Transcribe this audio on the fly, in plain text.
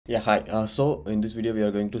Yeah, hi. So in this video, we are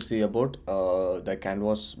going to see about the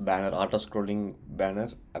canvas banner, auto-scrolling banner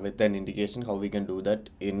with an indication how we can do that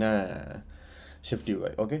in a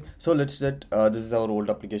SwiftUI. Okay, so let's set. This is our old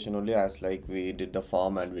application only, as like we did the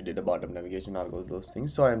form and we did the bottom navigation, all those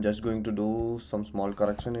things. So I'm just going to do some small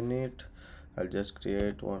correction in it. I'll just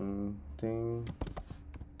create one thing,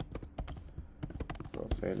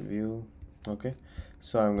 profile view. Okay,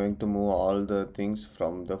 so I'm going to move all the things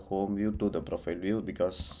from the home view to the profile view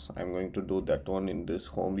because I'm going to do that one in this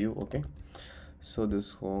home view. Okay, so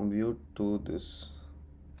this home view to this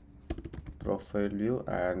profile view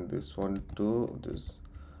and this one to this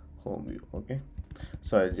home view. Okay,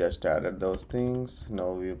 so I just added those things.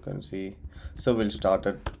 Now you can see, so we'll start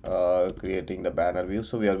at creating the banner view.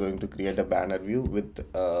 So we are going to create a banner view with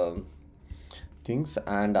things,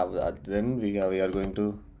 and then we are going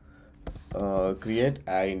to create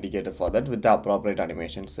an indicator for that with the appropriate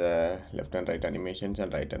animations, left and right animations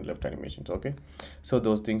and right and left animations. Okay, so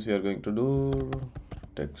those things we are going to do.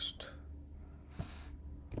 Text.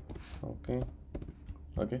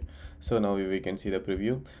 Okay, so now we can see the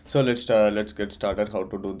preview. So let's get started how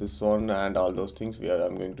to do this one and all those things.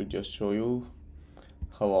 I'm going to just show you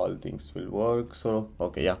how all things will work. So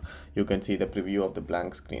okay, yeah, you can see the preview of the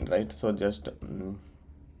blank screen, right? So just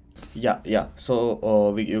yeah,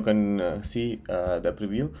 so you can see the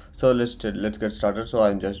preview. So let's get started. So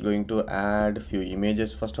I'm just going to add a few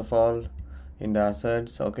images first of all in the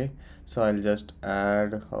assets. Okay, so I'll just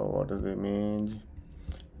add what is the image.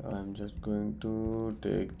 I'm just going to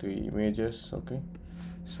take 3 images. Okay,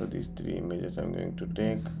 so these 3 images I'm going to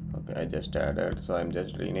take. Okay, I just added, so I'm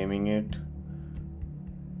just renaming it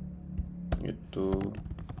to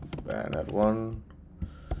banner 1,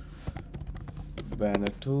 banner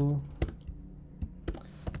 2,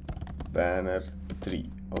 banner 3.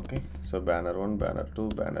 Okay, so banner 1, banner 2,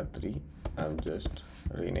 banner 3. I'm just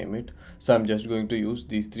rename it. So I'm just going to use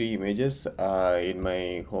these 3 images in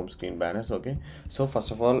my home screen banners. Okay, so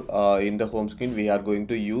first of all, in the home screen we are going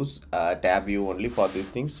to use tab view only for these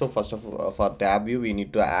things. So first of all, for tab view we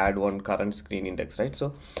need to add one current screen index, right?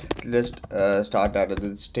 So let's start added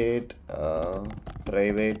with state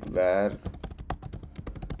private where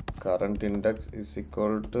current index is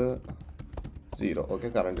equal to 0. Okay,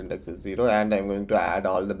 current index is 0, and I'm going to add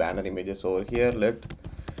all the banner images over here. Let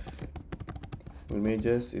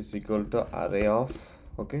images is equal to array of.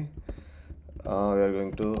 Okay, we are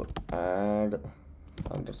going to add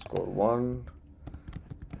 _1.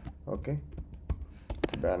 Okay,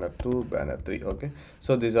 banner 2, banner 3. Okay,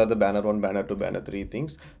 so these are the banner 1, banner 2, banner 3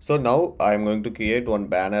 things. So now I'm going to create one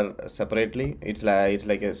banner separately. It's like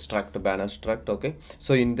a struct, banner struct. Okay,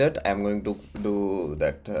 so in that I'm going to do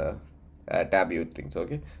that tab view things.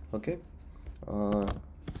 Okay,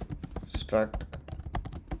 struct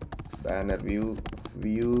banner view.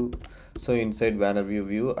 So inside banner view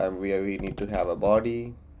we need to have a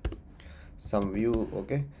body, some view.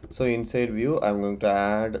 Okay, so inside view I'm going to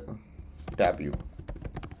add tab view.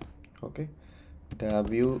 Okay, tab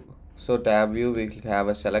view. So tab view will have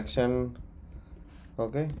a selection.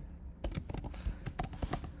 Okay,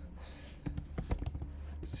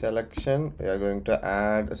 selection we are going to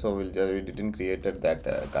add. So we didn't created that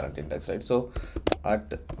current index, right? So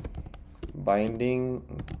at binding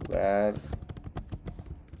where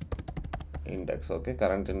index. Okay,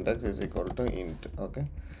 current index is equal to int. Okay,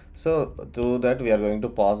 so to that we are going to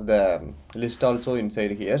pass the list also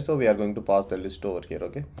inside here. So we are going to pass the list over here.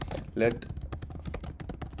 Okay, let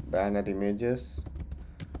banner images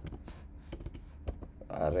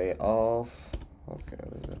array of. Okay,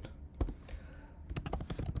 what is it?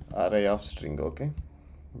 Array of string. Okay,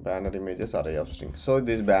 banner images array of string. So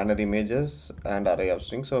these banner images and array of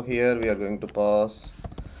string. So here we are going to pass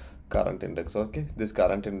current index. Okay, this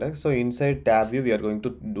current index. So inside tab view we are going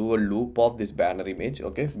to do a loop of this banner image.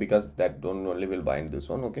 Okay, because that one only will bind this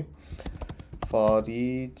one. Okay, for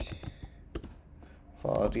each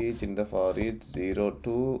in the for each 0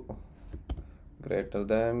 to greater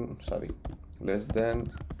than less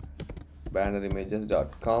than banner images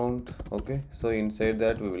dot count. Okay, so inside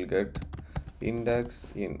that we will get index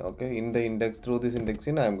in. Okay, in the index, through this index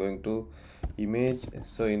in I'm going to image.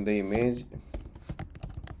 So in the image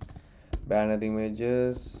banner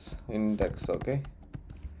images index. Okay,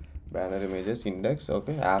 banner images index.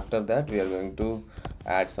 Okay, after that we are going to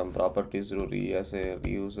add some properties through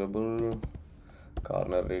reusable.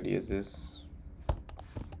 Corner radius is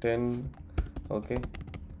 10. Okay,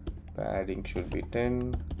 padding should be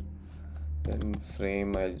 10. Then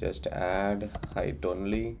frame I'll just add height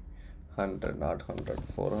only 100, not 100,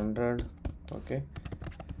 400. Okay,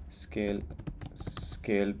 scale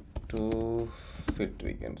to fit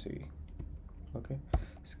we can see. Okay,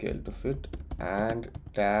 scale to fit, and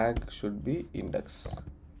tag should be index.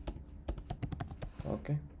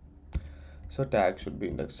 Okay, so tag should be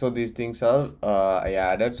index. So these things are I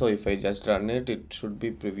added. So if I just run it, it should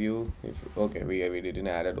be preview. If okay, we didn't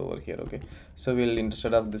add it over here. Okay, so we'll,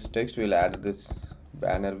 instead of this text, we'll add this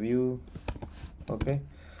banner view. Okay,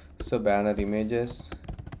 so banner images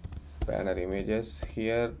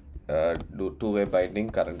here, do two-way binding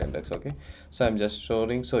current index. Okay, so I'm just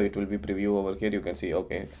showing, so it will be preview over here. You can see,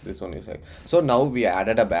 okay, this one is like, so now we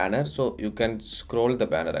added a banner, so you can scroll the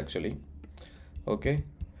banner actually. Okay,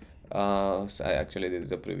 so actually this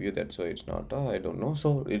is a preview, that's why it's not I don't know.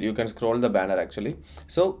 So you can scroll the banner actually.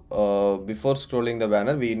 So before scrolling the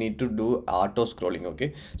banner, we need to do auto scrolling.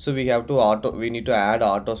 Okay, so we need to add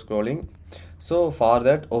auto scrolling. So for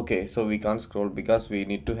that, okay, so we can't scroll because we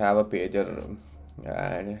need to have a pager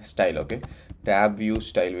style. Okay, tab view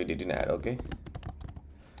style we didn't add. Okay,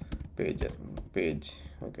 page,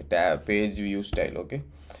 okay, tab page view style. Okay,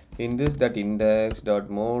 in this, that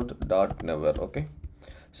index.mode.never. okay,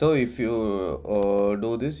 so if you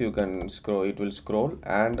do this, you can scroll, it will scroll,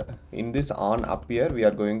 and in this on appear, we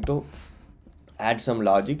are going to add some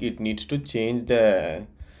logic. It needs to change the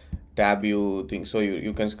tab view thing, so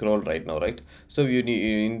you can scroll right now, right? So you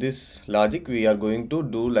need, in this logic, we are going to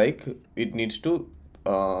do like, it needs to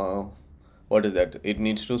what is that, it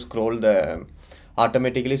needs to scroll the,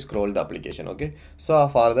 automatically scroll the application. Okay, so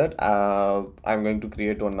for that, I'm going to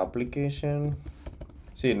create one application.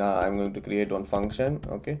 See, now I'm going to create one function.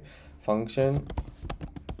 Okay, function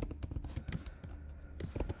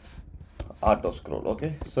auto scroll.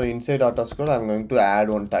 Okay, so inside auto scroll, I'm going to add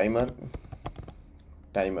one timer.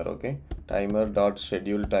 Okay, timer dot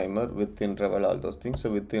schedule timer with interval, all those things.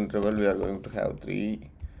 So with interval, we are going to have 3.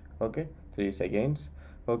 Okay, 3 seconds.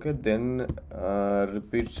 Okay, then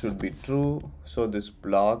repeat should be true. So this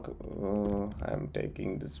block, I'm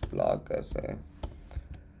taking this block as a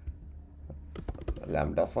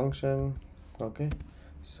lambda function. Okay,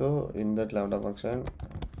 so in that lambda function,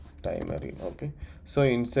 timer in. Okay, so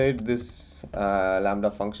inside this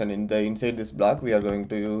lambda function, inside this block, we are going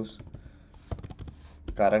to use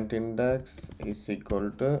current index is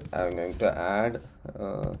equal to, I'm going to add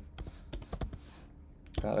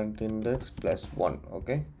current index plus 1.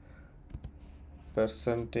 Okay,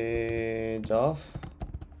 percentage of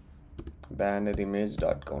banner image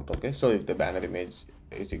dot count. Okay, so if the banner image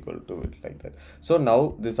is equal to it, like that. So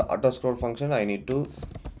now this auto scroll function, I need to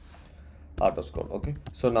auto scroll. Okay,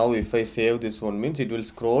 so now if I save this one, means it will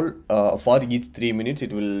scroll for each 3 minutes,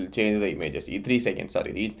 it will change the images. 3 seconds,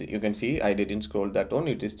 sorry, you can see I didn't scroll that one,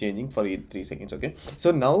 it is changing for each 3 seconds. Okay, so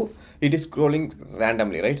now it is scrolling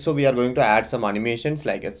randomly, right? So we are going to add some animations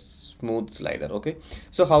like a smooth slider. Okay,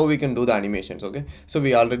 so how we can do the animations? Okay, so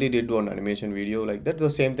we already did one animation video like that. The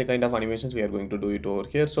same kind of animations we are going to do it over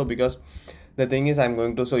here. So because the thing is, I'm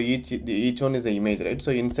going to, so each one is the image, right? So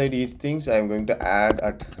inside each things, I'm going to add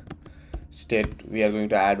at state, we are going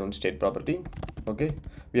to add one state property. Okay,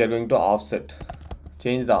 we are going to offset,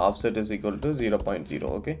 change the offset is equal to 0.0.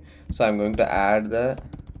 Okay, so I'm going to add the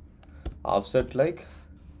offset like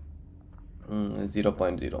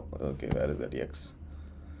 0.0. okay, where is that? X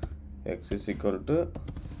is equal to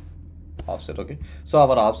offset. Okay, so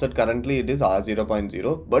our offset currently it is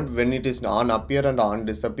 0.0, but when it is on appear and on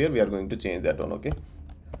disappear, we are going to change that one. Okay,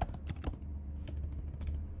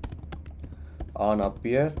 on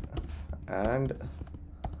appear and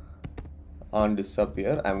on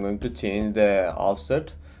disappear, I'm going to change the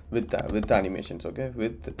offset with animations. Okay,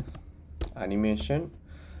 with animation,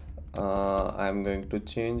 I'm going to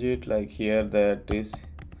change it like here, that is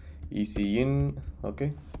ec in.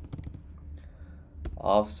 Okay,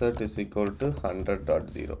 offset is equal to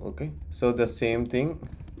 100.0. okay, so the same thing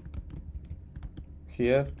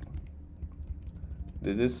here,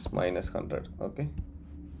 this is minus 100. okay,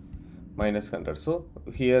 minus 100. So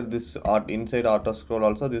here this inside auto scroll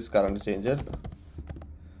also, this current changer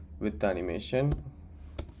with animation.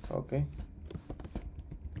 Okay,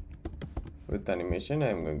 with animation,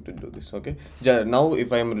 I'm going to do this. Okay, now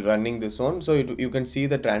if I'm running this one, so you can see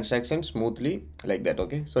the transaction smoothly like that.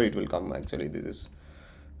 Okay, so it will come, actually this is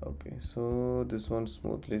okay, so this one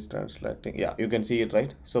smoothly is translating. Yeah, you can see it,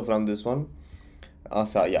 right? So from this one,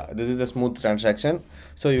 so yeah, this is a smooth transaction,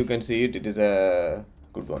 so you can see it is a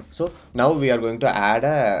good one. So now we are going to add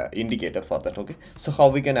a indicator for that. Okay, so how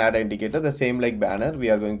we can add an indicator? The same like banner, we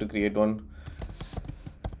are going to create one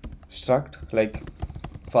struct, like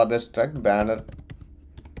for the struct banner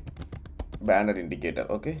indicator.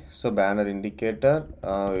 Okay, so banner indicator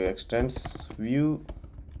extends view,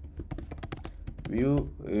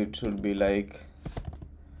 it should be like,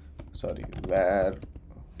 sorry, where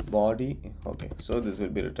body. Okay, so this will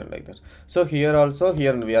be written like that. So here also,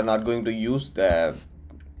 here we are not going to use the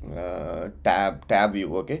tab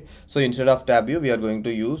view. Okay, so instead of tab view, we are going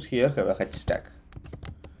to use here h stack.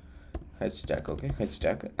 Okay, h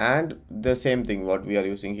stack, and the same thing what we are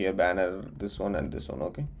using here, banner, this one and this one.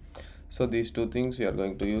 Okay, so these two things we are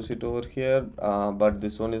going to use it over here, but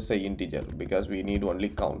this one is a integer because we need only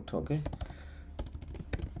count. Okay,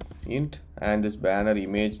 int, and this banner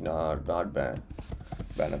image not banner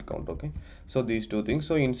count. Okay, so these two things.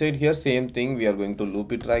 So inside here, same thing, we are going to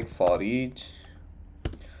loop it like for each.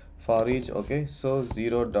 Okay, so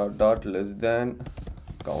 0 dot dot less than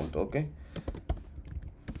count. Okay,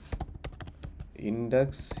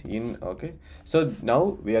 index in. Okay, so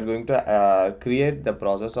now we are going to create the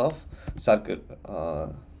process of circle.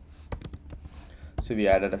 So we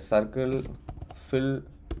added a circle fill.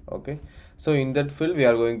 Okay, so in that fill we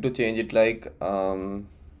are going to change it like what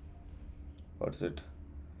is it,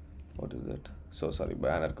 so sorry,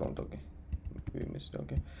 banner count. Okay, we missed.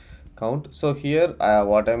 Okay, count. So here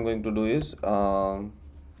what I'm going to do is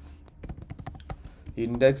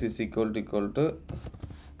index is equal to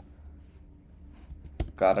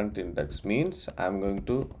current index, means I'm going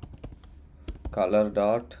to color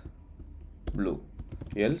dot blue,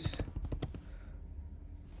 else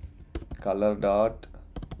color dot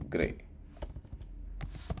gray.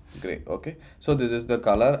 Okay, so this is the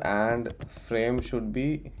color, and frame should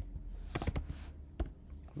be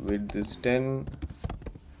width is 10,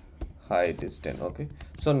 height is 10. Okay,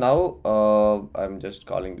 so now I'm just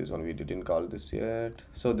calling this one, we didn't call this yet.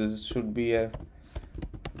 So this should be a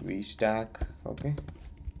v stack. Okay,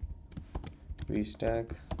 v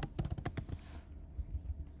stack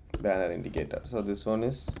banner indicator. So this one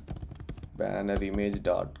is banner image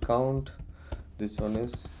dot count, this one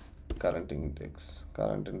is current index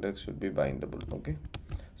should be bindable. Okay,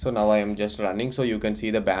 so now I am just running, so you can see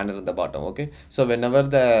the banner at the bottom. Okay, so whenever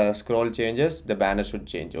the scroll changes, the banner should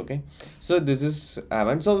change. Okay, so this is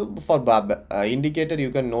and so for indicator, you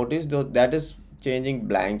can notice that is changing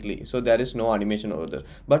blankly, so there is no animation over there,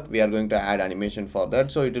 but we are going to add animation for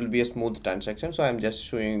that, so it will be a smooth transaction. So I'm just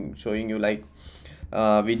showing you like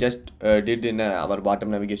we just did in our bottom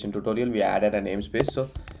navigation tutorial. We added a namespace, so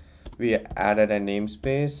we added a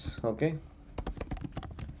namespace. Okay,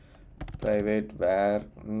 private where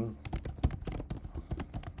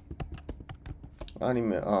no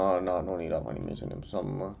need of animation,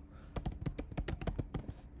 some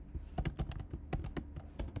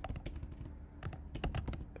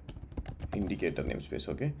indicator namespace.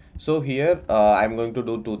 Okay, so here I'm going to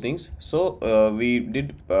do two things. So we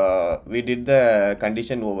did the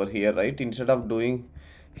condition over here, right? Instead of doing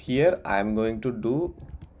here, I'm going to do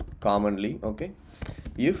commonly. Okay,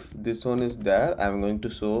 if this one is there, I'm going to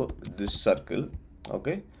show this circle.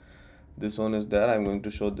 Okay, this one is there, I'm going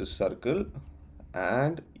to show this circle,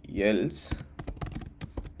 and else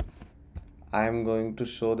I'm going to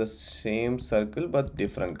show the same circle but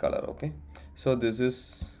different color. Okay, so this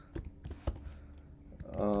is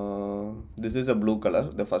a blue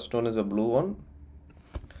color. The first one is a blue one,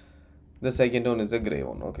 the second one is a gray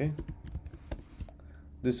one. Okay,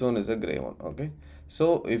 this one is a gray one. Okay,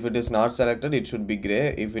 so if it is not selected, it should be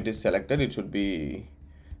gray. If it is selected, it should be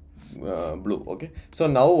blue. Okay, so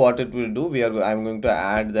now what it will do, I'm going to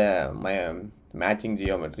add my matching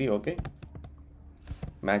geometry. Okay,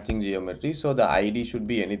 matching geometry. So the ID should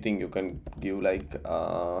be anything, you can give like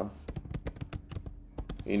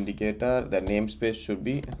indicator. The namespace should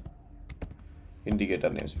be indicator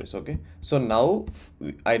namespace. Okay, so now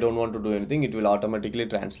I don't want to do anything, it will automatically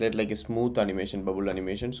translate like a smooth animation, bubble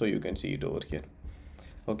animation, so you can see it over here.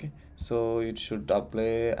 Okay, so it should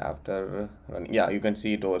apply after running. Yeah, you can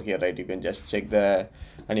see it over here, right? You can just check the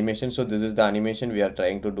animation. So this is the animation we are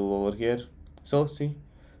trying to do over here. So see,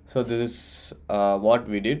 so this is what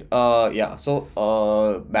we did. Yeah, so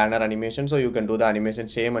banner animation, so you can do the animation,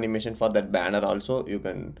 same animation for that banner also, you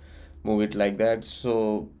can move it like that.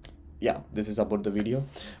 So yeah, this is about the video.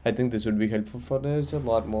 I think this would be helpful for there's a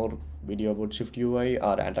lot more video about SwiftUI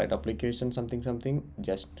or Android application, something.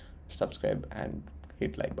 Just subscribe and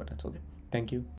hit like buttons. Okay, thank you.